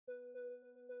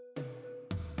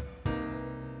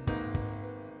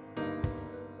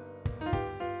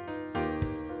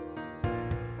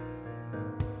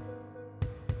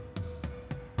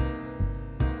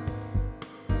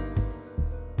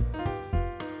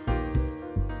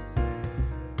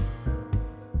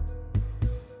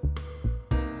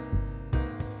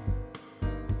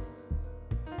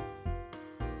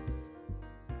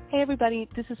Hey everybody,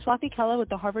 this is Swati Kella with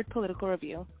the Harvard Political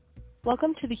Review.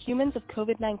 Welcome to the Humans of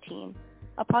COVID-19,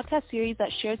 a podcast series that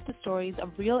shares the stories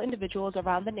of real individuals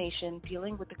around the nation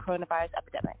dealing with the coronavirus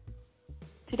epidemic.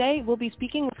 Today, we'll be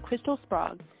speaking with Crystal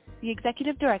Sprague, the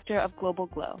Executive Director of Global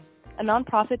Glow, a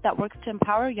nonprofit that works to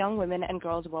empower young women and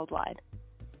girls worldwide.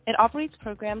 It operates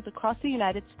programs across the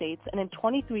United States and in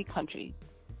 23 countries,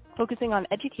 focusing on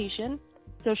education,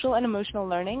 social and emotional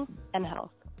learning, and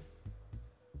health.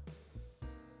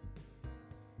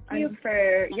 Thank you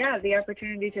for the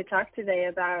opportunity to talk today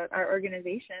about our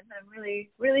organization. I'm really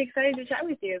excited to chat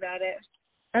with you about it.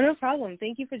 Oh, no problem.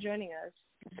 Thank you for joining us.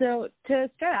 So to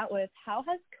start out with, how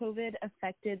has COVID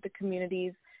affected the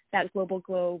communities that Global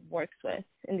Glow works with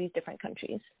in these different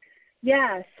countries?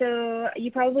 Yeah, so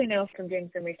you probably know from doing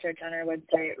some research on our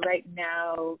website, right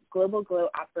now Global Glow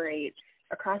operates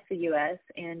across the U.S.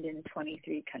 and in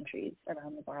 23 countries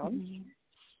around the world. Mm-hmm.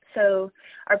 So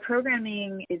our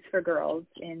programming is for girls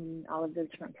in all of those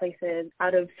different places,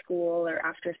 out of school or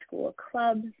after school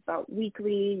clubs, about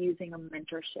weekly, using a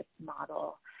mentorship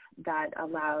model that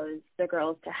allows the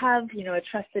girls to have, a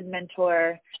trusted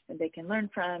mentor that they can learn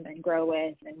from and grow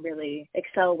with and really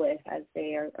excel with as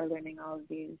they are learning all of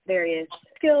these various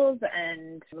skills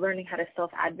and learning how to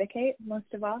self-advocate most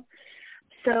of all.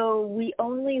 So we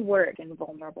only work in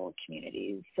vulnerable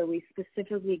communities. So we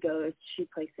specifically go to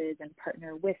places and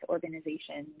partner with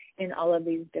organizations in all of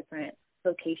these different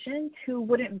locations who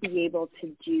wouldn't be able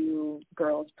to do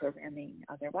girls programming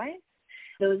otherwise.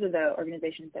 Those are the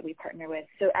organizations that we partner with.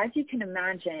 So as you can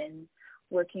imagine,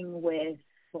 working with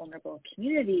vulnerable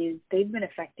communities, they've been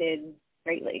affected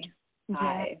greatly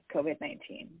by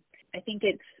COVID-19. I think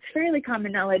it's fairly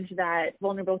common knowledge that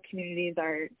vulnerable communities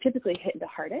are typically hit the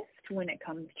hardest when it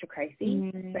comes to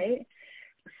crises, right?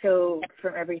 So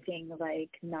from everything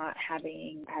like not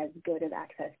having as good of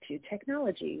access to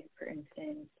technology, for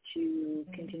instance, to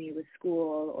continue with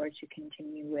school or to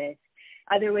continue with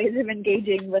other ways of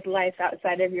engaging with life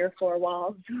outside of your four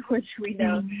walls, which we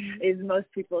know is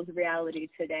most people's reality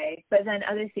today. But then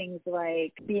other things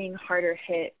like being harder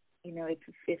hit,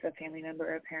 if a family member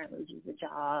or a parent loses a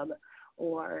job,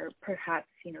 or perhaps,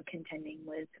 contending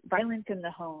with violence in the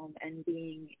home and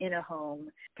being in a home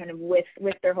kind of with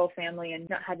their whole family and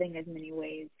not having as many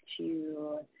ways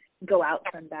to go out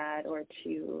from that or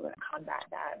to combat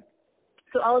that.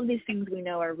 So all of these things we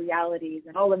know are realities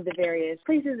in all of the various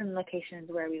places and locations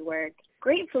where we work.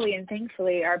 Gratefully and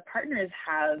thankfully, our partners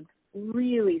have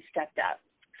really stepped up.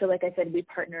 So like I said, we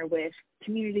partner with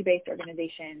community-based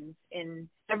organizations in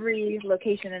every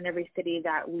location and every city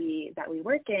that we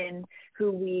work in,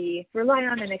 who we rely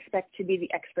on and expect to be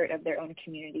the expert of their own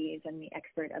communities and the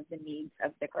expert of the needs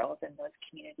of the girls in those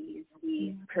communities.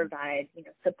 We provide,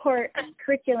 support and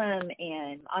curriculum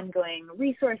and ongoing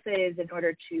resources in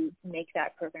order to make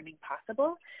that programming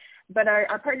possible. But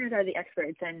our partners are the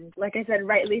experts, and like I said,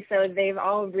 rightly so, they've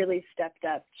all really stepped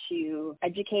up to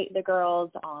educate the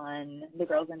girls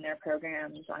in their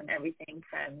programs on everything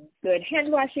from good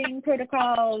hand washing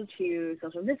protocols to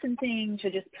social distancing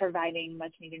to just providing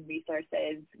much needed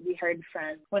resources. We heard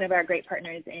from one of our great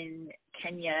partners in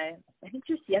Kenya, I think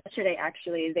just yesterday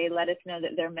actually, they let us know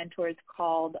that their mentors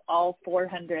called all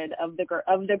 400 of the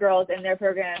girls in their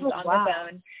programs the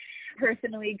phone.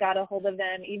 Personally got a hold of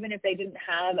them, even if they didn't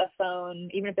have a phone,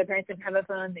 even if their parents didn't have a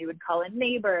phone, they would call a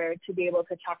neighbor to be able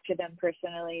to talk to them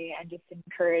personally and just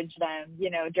encourage them,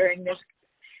 during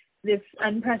this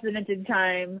unprecedented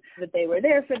time, that they were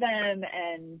there for them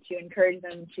and to encourage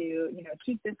them to,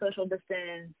 keep the social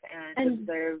distance and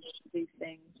observe these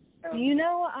things. So, do you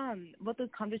know what those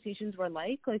conversations were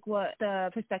like what the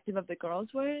perspective of the girls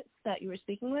were that you were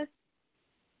speaking with?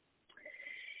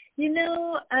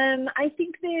 I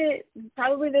think that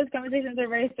probably those conversations are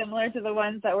very similar to the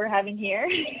ones that we're having here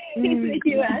in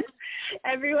the U.S.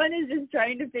 Everyone is just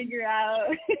trying to figure out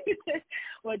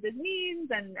what this means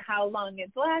and how long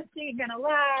it's going to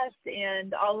last,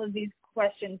 and all of these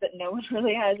questions that no one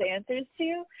really has answers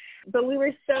to. But we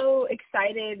were so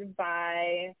excited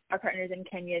by our partners in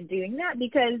Kenya doing that,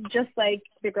 because just like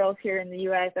the girls here in the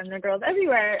U.S. and the girls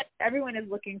everywhere, everyone is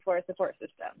looking for a support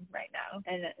system right now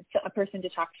and a person to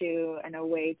talk to and a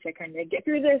way to kind of get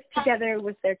through this together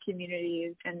with their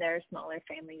communities and their smaller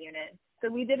family units. So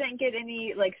we didn't get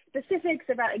any specifics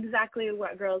about exactly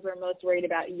what girls were most worried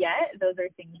about yet. Those are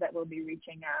things that we'll be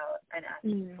reaching out and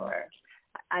asking for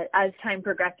as time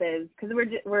progresses, because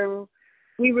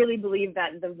we really believe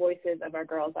that the voices of our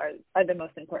girls are the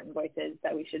most important voices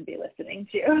that we should be listening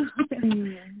to.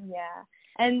 Yeah.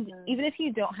 And even if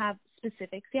you don't have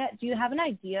specifics yet, do you have an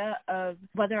idea of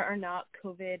whether or not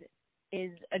COVID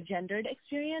is a gendered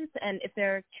experience, and if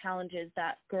there are challenges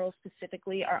that girls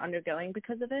specifically are undergoing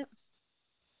because of it?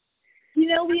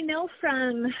 We know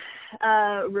from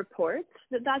reports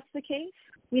that that's the case.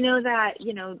 We know that,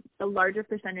 a larger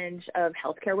percentage of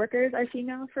healthcare workers are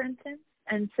female, for instance.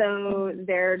 And so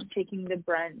they're taking the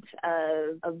brunt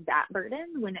of that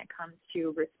burden when it comes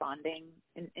to responding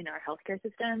in our healthcare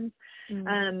systems.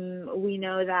 We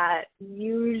know that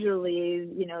usually,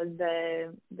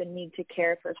 the need to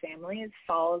care for families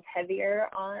falls heavier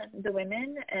on the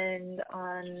women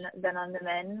than on the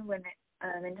men when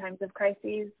in times of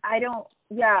crises.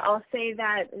 I'll say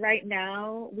that right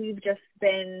now we've just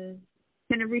been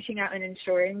kind of reaching out and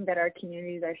ensuring that our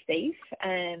communities are safe,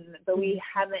 but we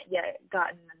haven't yet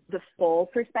gotten the full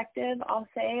perspective, I'll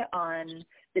say, on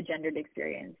the gendered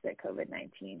experience that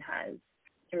COVID-19 has,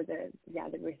 or the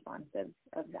response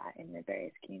of that in the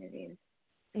various communities.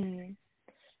 Mm-hmm.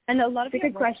 And a lot of it's a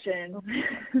good question.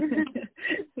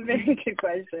 Very good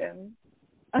question.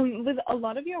 With a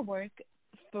lot of your work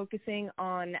focusing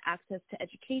on access to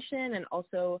education and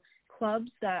also clubs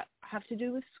that have to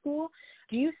do with school,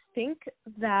 do you think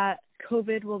that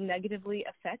COVID will negatively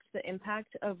affect the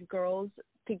impact of girls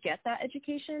to get that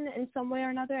education in some way or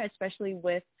another, especially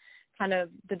with kind of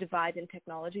the divide in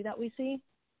technology that we see?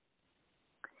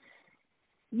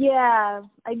 Yeah,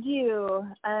 I do.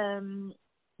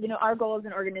 Our goal as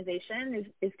an organization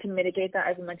is to mitigate that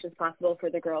as much as possible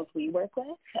for the girls we work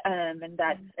with. And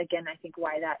that's, again, I think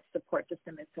why that support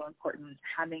system is so important.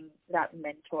 Having that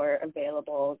mentor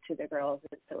available to the girls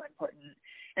is so important.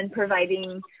 And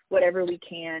providing whatever we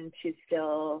can to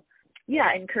still,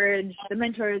 encourage the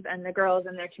mentors and the girls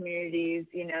in their communities,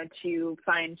 to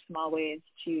find small ways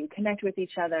to connect with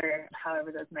each other,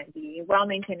 however those might be, while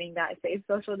maintaining that safe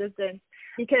social distance.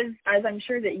 Because as I'm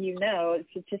sure that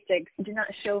statistics do not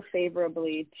show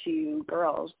favorably to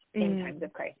girls in times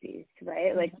of crises,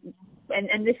 right? Like,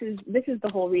 and this is the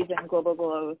whole reason Global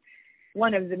Glow.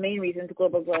 One of the main reasons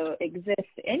Global Glow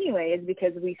exists anyway is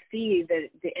because we see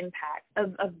the impact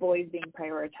of boys being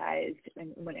prioritized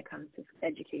when it comes to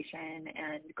education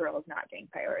and girls not being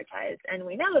prioritized. And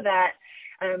we know that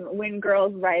when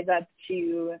girls rise up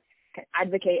to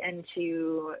advocate and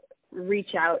to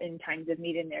reach out in times of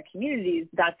need in their communities,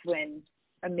 that's when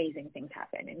amazing things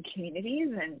happen in communities.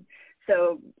 And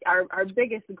so our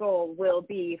biggest goal will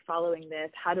be, following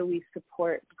this, how do we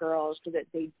support girls so that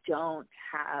they don't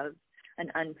have an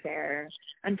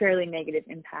unfairly negative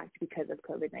impact because of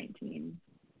COVID-19.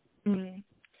 Mm-hmm.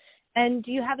 And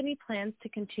do you have any plans to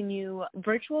continue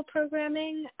virtual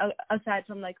programming aside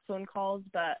from like phone calls,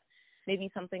 but maybe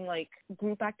something like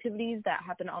group activities that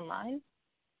happen online?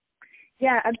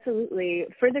 Yeah, absolutely.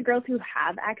 For the girls who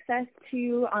have access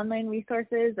to online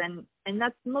resources, and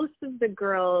that's most of the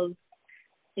girls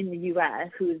in the U.S.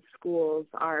 whose schools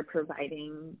are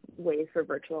providing ways for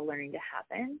virtual learning to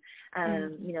happen.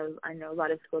 I know a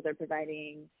lot of schools are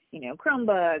providing,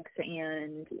 Chromebooks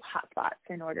and hotspots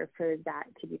in order for that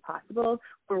to be possible.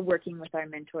 We're working with our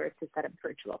mentors to set up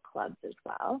virtual clubs as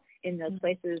well in those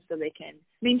places so they can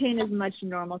maintain as much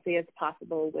normalcy as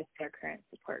possible with their current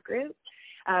support group.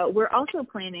 We're also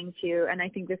planning to, and I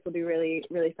think this will be really,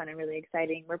 really fun and really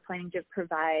exciting, we're planning to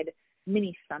provide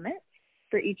mini summits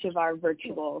for each of our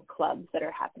virtual clubs that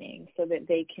are happening so that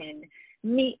they can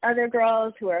meet other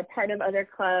girls who are a part of other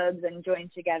clubs and join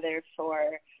together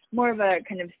for more of a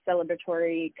kind of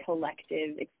celebratory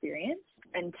collective experience,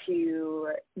 and to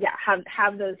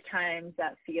have those times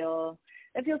that feel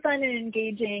fun and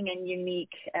engaging and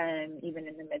unique, even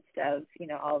in the midst of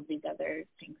all of these other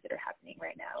things that are happening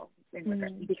right now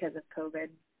because of COVID.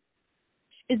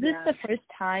 Is this the first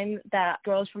time that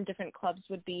girls from different clubs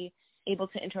would be able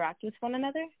to interact with one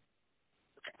another?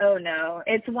 Oh no,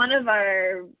 it's one of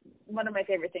my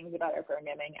favorite things about our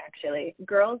programming, actually.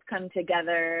 Girls come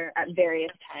together at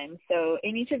various times. So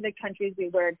in each of the countries we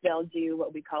work, they'll do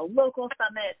what we call local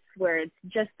summits, where it's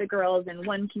just the girls in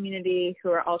one community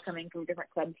who are all coming from different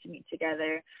clubs to meet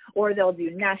together. Or they'll do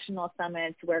national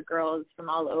summits where girls from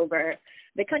all over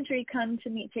the country come to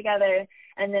meet together.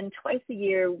 And then twice a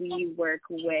year we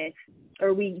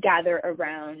we gather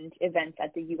around events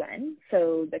at the UN.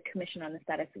 So the Commission on the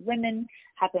Status of Women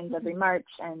happens every March,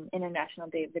 and International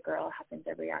Day of the Girl happens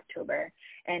every October.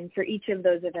 And for each of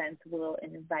those events, we'll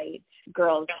invite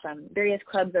girls from various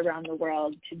clubs around the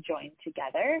world to join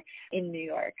together in New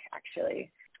York,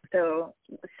 actually. So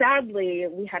sadly,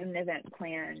 we had an event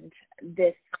planned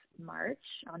this March,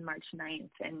 on March 9th,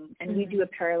 and we do a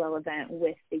parallel event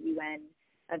with the UN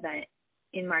event.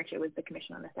 In March, it was the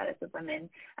Commission on the Status of Women,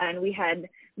 and we had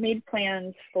made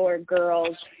plans for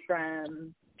girls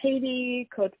from Haiti,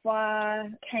 Cote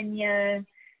d'Ivoire, Kenya,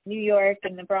 New York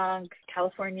and the Bronx,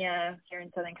 California, here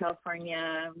in Southern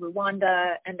California,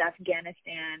 Rwanda, and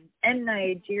Afghanistan, and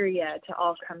Nigeria to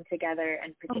all come together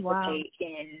and participate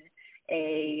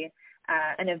in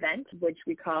an event which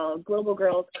we call Global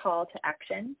Girls Call to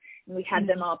Action. And we had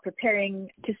them all preparing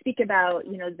to speak about,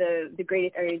 the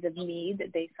greatest areas of need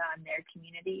that they saw in their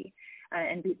community,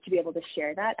 and to be able to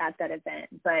share that at that event.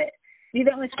 But the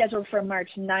event was scheduled for March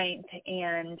 9th,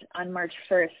 and on March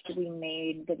 1st, we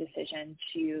made the decision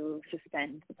to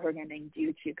suspend the programming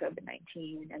due to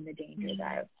COVID-19 and the danger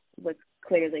that was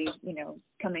clearly,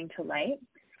 coming to light.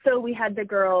 So we had the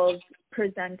girls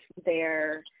present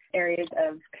their areas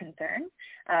of concern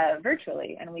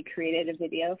virtually, and we created a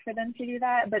video for them to do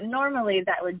that. But normally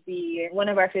that would be one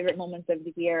of our favorite moments of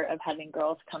the year, of having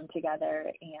girls come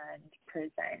together and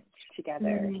present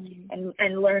together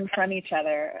and learn from each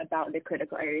other about the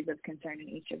critical areas of concern in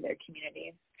each of their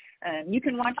communities. You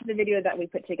can watch the video that we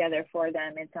put together for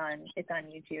them. It's on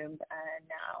YouTube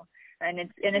now, and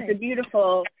it's a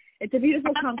beautiful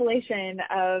compilation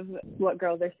of what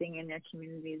girls are seeing in their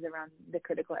communities around the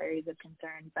critical areas of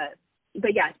concern.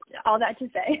 But yes, all that to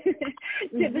say,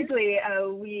 typically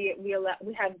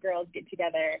we have girls get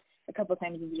together a couple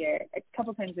times of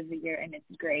the year, and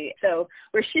it's great. So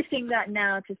we're shifting that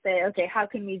now to say, okay, how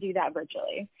can we do that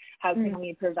virtually? How can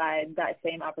we provide that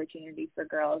same opportunity for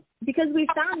girls? Because we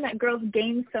found that girls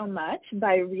gain so much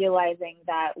by realizing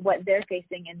that what they're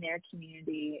facing in their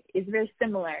community is very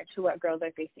similar to what girls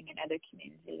are facing in other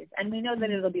communities. And we know that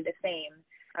it'll be the same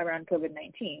around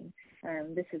COVID-19.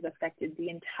 This has affected the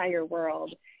entire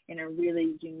world in a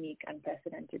really unique,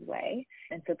 unprecedented way.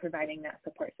 And so providing that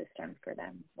support system for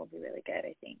them will be really good,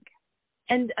 I think.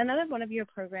 And another one of your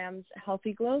programs,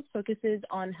 Healthy Glow, focuses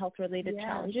on health-related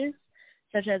challenges,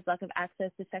 such as lack of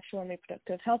access to sexual and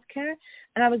reproductive health care.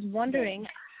 And I was wondering,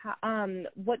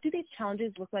 what do these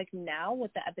challenges look like now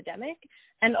with the epidemic?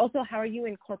 And also, how are you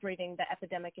incorporating the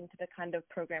epidemic into the kind of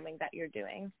programming that you're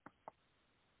doing?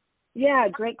 Yeah,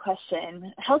 great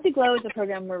question. Healthy Glow is a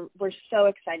program we're so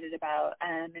excited about,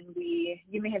 and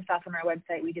you may have saw from our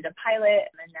website, we did a pilot,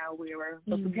 and now we're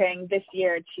preparing this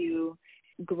year to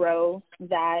grow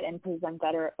that and present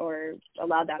that or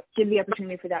allow that, give the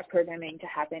opportunity for that programming to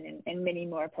happen in many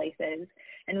more places.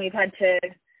 And we've had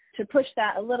to push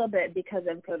that a little bit because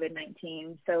of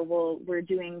COVID-19. So we're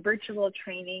doing virtual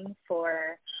training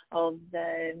for all of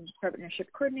the partnership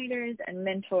coordinators and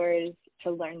mentors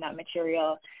to learn that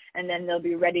material. And then they'll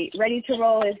be ready to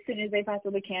roll as soon as they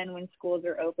possibly can when schools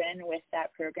are open with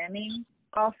that programming.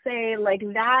 I'll say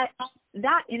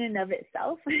that in and of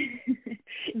itself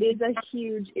is a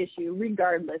huge issue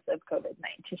regardless of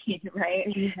COVID-19, right?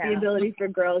 Yeah. The ability for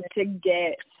girls to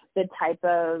get the type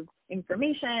of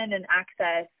information and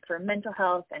access for mental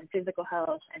health and physical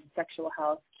health and sexual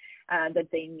health that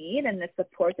they need, and the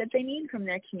support that they need from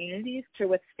their communities to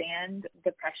withstand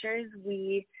the pressures.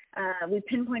 We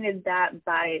pinpointed that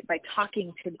by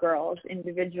talking to girls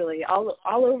individually all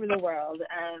over the world,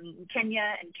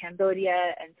 Kenya and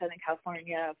Cambodia and Southern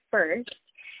California first,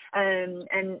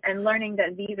 and learning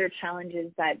that these are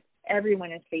challenges that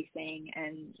everyone is facing,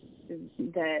 and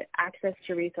the access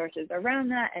to resources around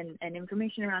that and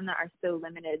information around that are so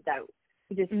limited that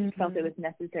we just felt it was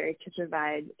necessary to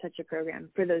provide such a program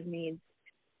for those needs.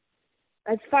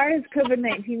 As far as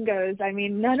COVID-19 goes, I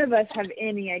mean, none of us have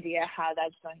any idea how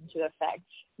that's going to affect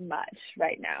much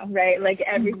right now, right? Like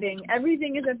everything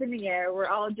is up in the air. We're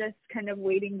all just kind of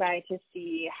waiting by to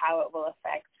see how it will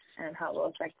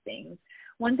affect things.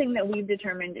 One thing that we've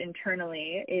determined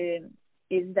internally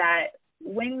is that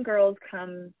when girls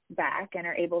come back and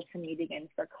are able to meet again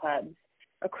for clubs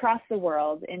across the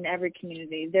world in every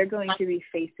community, they're going to be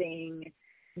facing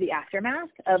the aftermath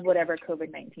of whatever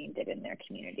COVID-19 did in their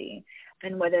community.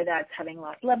 And whether that's having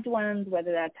lost loved ones,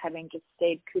 whether that's having just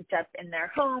stayed cooped up in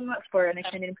their home for an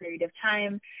extended period of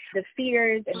time, the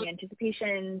fears and the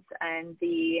anticipations and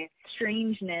the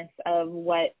strangeness of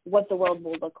what the world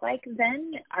will look like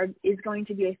then is going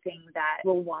to be a thing that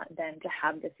we'll want them to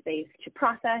have the space to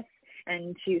process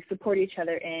and to support each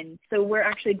other in. So we're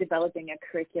actually developing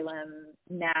a curriculum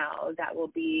now that will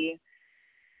be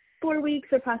 4 weeks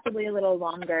or possibly a little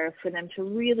longer for them to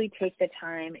really take the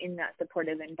time in that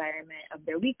supportive environment of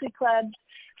their weekly clubs,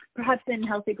 perhaps in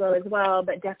Healthy Glow as well,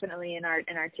 but definitely in our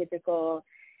typical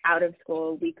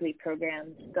out-of-school weekly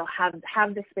programs. They'll have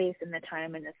the space and the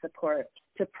time and the support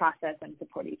to process and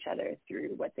support each other through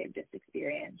what they've just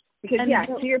experienced. Because,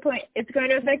 to your point, it's going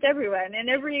to affect everyone in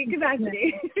every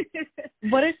capacity.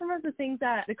 What are some of the things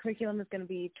that the curriculum is going to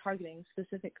be targeting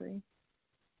specifically?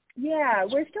 Yeah,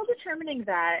 we're still determining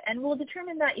that, and we'll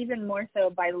determine that even more so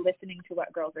by listening to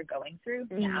what girls are going through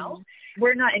now.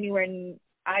 We're not anywhere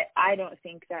I don't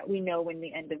think that we know when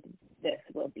the end of this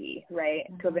will be, right?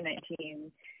 Mm-hmm.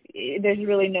 COVID-19, there's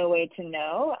really no way to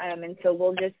know. And so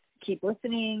we'll just keep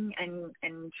listening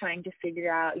and trying to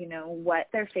figure out, what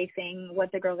they're facing,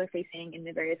 what the girls are facing in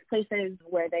the various places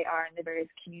where they are, in the various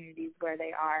communities where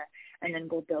they are, and then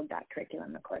we'll build that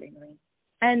curriculum accordingly.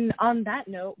 And on that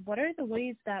note, what are the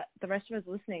ways that the rest of us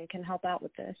listening can help out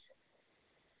with this?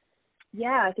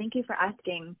 Yeah, thank you for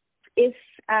asking. If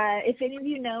any of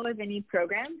you know of any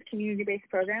programs, community-based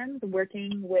programs,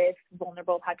 working with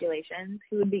vulnerable populations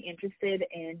who would be interested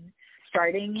in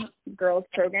starting girls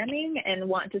programming and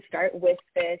want to start with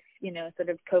this, sort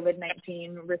of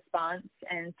COVID-19 response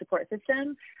and support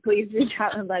system, please reach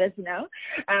out and let us know.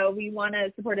 We want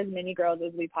to support as many girls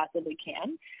as we possibly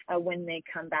can when they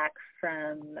come back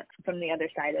from the other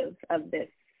side of this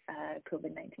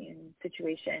COVID-19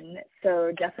 situation.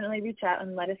 So definitely reach out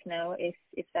and let us know if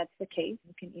that's the case.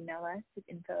 You can email us at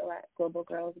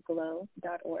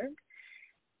info@globalgirlsglow.org.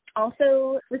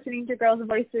 Also, listening to girls'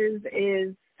 voices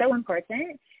is so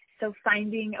important. So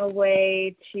finding a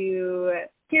way to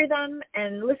hear them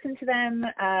and listen to them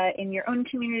in your own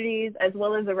communities as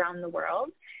well as around the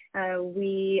world.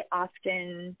 We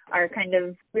often are kind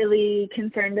of really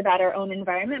concerned about our own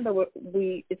environment, but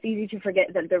it's easy to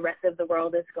forget that the rest of the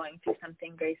world is going through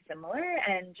something very similar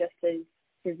and just as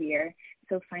severe.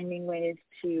 So finding ways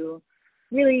to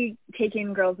really take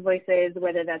in girls' voices,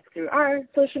 whether that's through our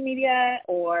social media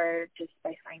or just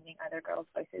by finding other girls'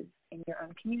 voices in your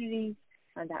own communities,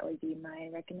 that would be my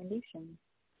recommendation.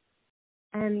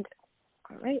 And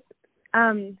all right.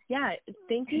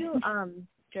 Thank you.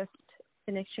 Just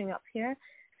finishing up here.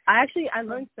 I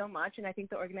learned so much, and I think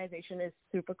the organization is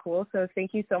super cool. So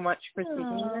thank you so much for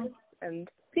speaking with us. And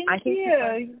I think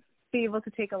you'll be able to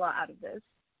take a lot out of this.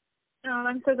 Oh,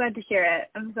 I'm so glad to hear it.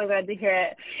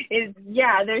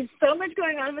 There's so much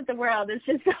going on with the world. It's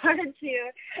just hard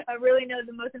to really know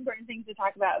the most important things to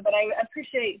talk about. But I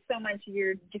appreciate so much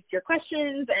your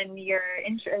questions and your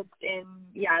interest in,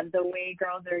 the way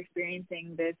girls are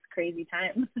experiencing this crazy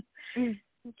time.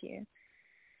 Thank you.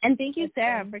 And thank you,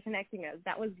 Sarah, for connecting us.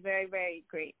 That was very, very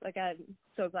great. I'm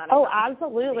so glad.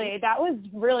 Absolutely. That was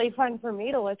really fun for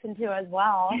me to listen to as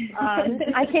well.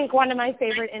 I think one of my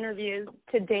favorite interviews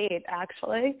to date,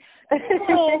 actually.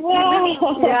 Oh,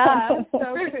 wow. Yeah.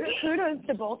 So kudos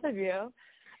to both of you.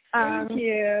 Thank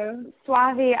you.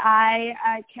 Swathi,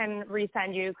 I can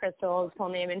resend you Crystal's full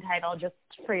name and title just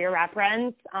for your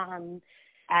reference. And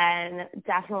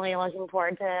definitely looking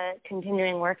forward to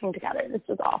continuing working together. This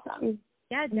was awesome.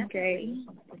 Yeah, definitely. Great.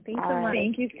 Thanks so much.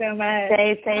 Thank you so much.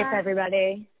 Stay safe,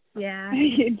 everybody. Yeah.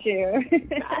 You too.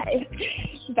 Bye.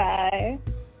 Bye.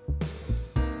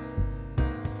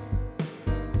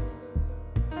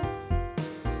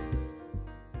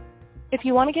 If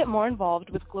you want to get more involved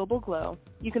with Global Glow,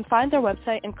 you can find their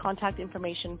website and contact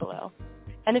information below.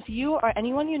 And if you or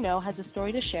anyone you know has a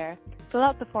story to share, fill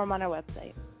out the form on our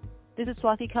website. This is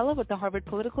Swathi Kella with the Harvard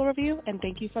Political Review, and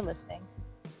thank you for listening.